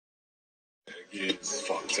Yes,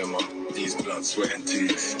 fuck them up. These blood, sweat and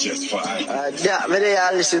tears, just for I. That video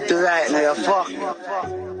I listen to right now, you fuck.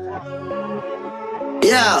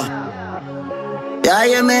 Yeah. Yeah,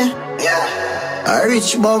 hear me? Yeah. A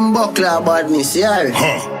rich bum buckler badness, yeah.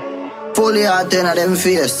 Fully out of them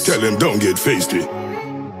face. Tell them don't get feisty.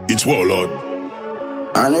 It's warlord.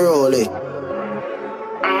 And roll it.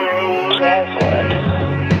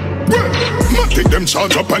 Take them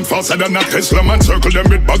charge up and faster than a Tesla. Man circle them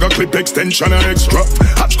with bag of clip extension and extra.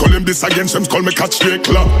 Hatch call him this against them, call me catch the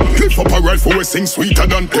eclat. Lift up a rifle we sing sweeter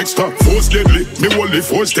than Dexter. Force deadly, me only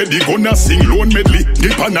force steady. Gonna sing lone medley.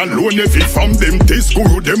 Dip and alone if it from them. Taste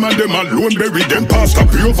guru them and them alone. Bury them past up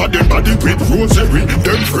over them body with rosary.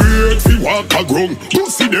 Them Fraid fi walk a ground. Go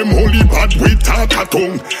see them holy bad with talk a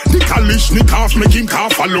tongue. The Kalish nick off make him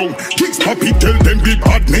cough along. Kicks puppy tell them the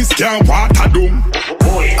badness can't water down.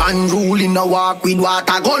 Unruly no walk with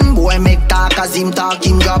water gun. Boy make talk as him talk,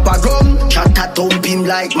 him drop a drum. Shot a thump him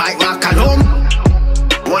like Mike McCallum.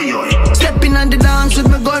 Stepping on the dance with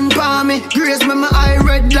my gun palm me. Grace me my eye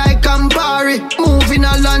red like Campari. Moving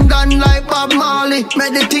a London like Bob Marley.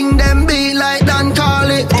 Make the thing them be like Dan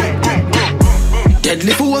Carly.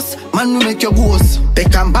 Deadly force, man we make your ghost.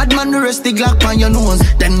 Peck and bad man, the rest the Glock on your nose.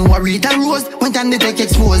 Them know a read and rose, when can they take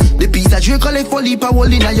exposed. The piece of Drake collect for leap a hole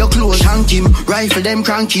in your clothes. Shank him, rifle them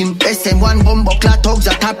cranking. SM1 bomber clad thugs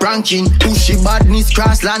a top ranking. Pushy badness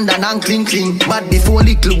cross London and clean. Bad before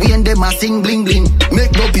little Wayne them a sing bling.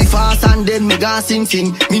 Make no be fast and then me gon'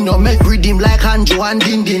 sing. Me no make rhythm like Hanjo and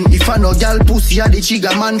Dindin. If I no gal pussy a the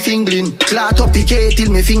chigga man fingling. Clat up the K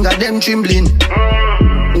till me finger them trembling.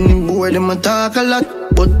 Boy, them a talk a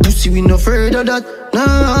lot, but pussy we no afraid of that.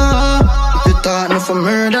 Nah, if you talk no for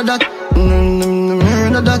murder that,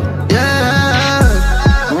 murder that,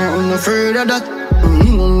 yeah. I'm no afraid of that,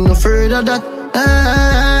 I'm no afraid of that.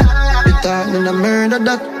 If you talk no murder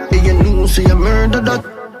that, you know so you murder that.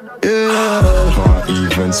 Yeah. Can't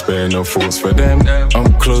even spare no thoughts for them.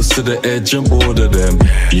 I'm close to the edge and border them.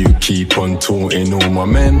 You keep on taunting all my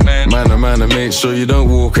men. Man, make sure you don't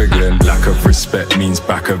walk again. Lack of respect means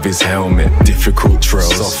back of his helmet. Difficult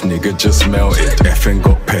trails, soft nigga just melted. Effing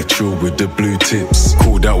got petrol with the blue tips.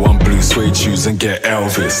 Call that one blue suede shoes and get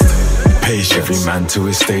Elvis. Patience, every man to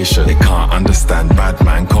his station. They can't understand bad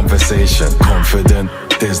man conversation. Confident,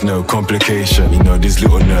 there's no complication. You know these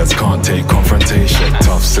little nerds can't take confrontation.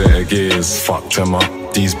 Tough set of gears, fucked them up.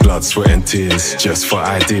 These blood, sweat and tears, just for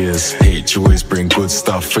ideas. Hate you always bring good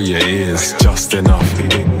stuff for your ears. Just enough,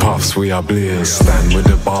 puffs we are blears. Stand with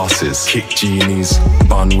the bosses, kick genies,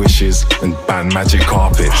 bun wishes and ban magic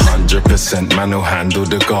carpets. 100% man who'll handle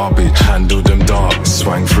the garbage. Handle them dark,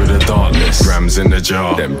 swang through the darkness. Grams in the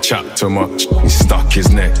jar, them chat too much. He stuck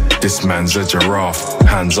his neck, this man's a giraffe.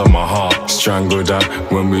 Hands on my heart, strangle that.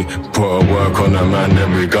 When we put a work on a man,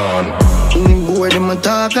 then we gone. Boy, them a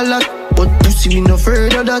talk a lot, but pussy we no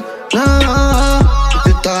afraid of that. Nah, if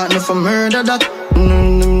you talk no for murder that,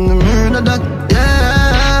 murder that,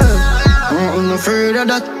 yeah. I'm no afraid of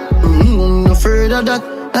that, I'm no afraid of that.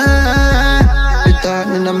 If you talk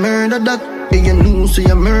no murder that, you know so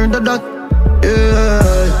you murder that,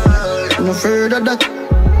 yeah. I'm no afraid of that,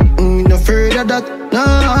 I'm no afraid of that.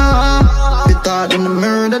 Nah, if you talk no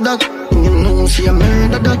murder that, you know so you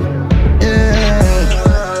murder that.